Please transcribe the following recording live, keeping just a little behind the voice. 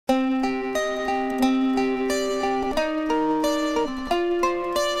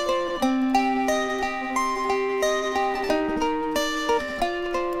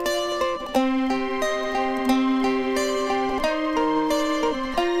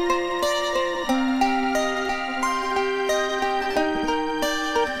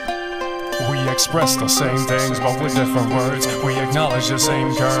express the same things, but with different words. We acknowledge the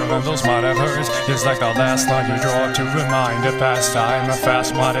same curve, and those might have hurts. It's like the last line you draw to remind a past time. A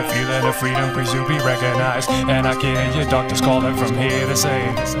fast-minded feeling of freedom, please you be recognized. And I can hear your doctors calling from here to say,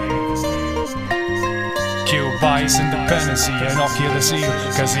 kill bias, independency, and I'll kill the seal,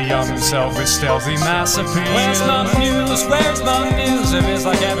 cause the young himself is stealthy mass appeal. Where's my muse? Where's my muse? It feels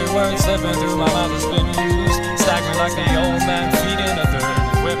like every word slipping through my mouth has been used. Staggering like the old man feeding a third.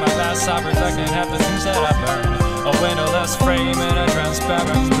 With my past I reflecting half the things that I've learned. A windowless frame in a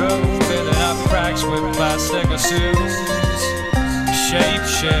transparent room, filling up cracks with plastic assumes. Shape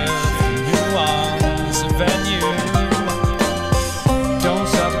shift, nuance, venue. Don't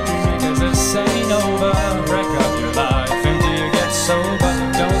stop dreaming cause this ain't over. Break up your life until you get sober.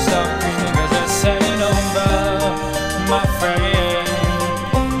 Don't stop dreaming cause this ain't over, my friend.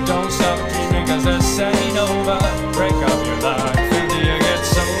 Don't stop dreaming cause this ain't over. Break up your life until you get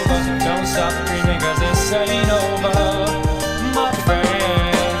sober. Don't stop dreaming cause this ain't over, my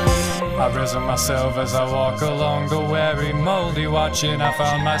friend. I've risen myself as I walk along the weary, moldy watching. I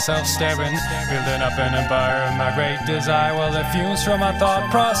found myself staring, building up an empire of my great desire. Well, the fumes from my thought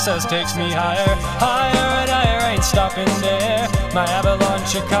process takes me higher, higher and higher, ain't stopping there. My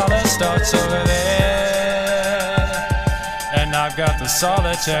avalanche of color starts over there, and I've got the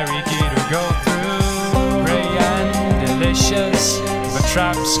solitary key to go through. Gray and delicious, but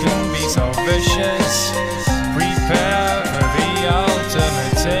traps can be so vicious. Prepare for the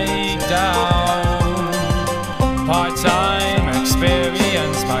ultimate takedown. Part-time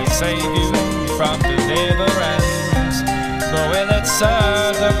experience might save you from deliverance, but will it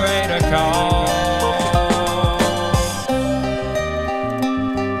serve the greater cause?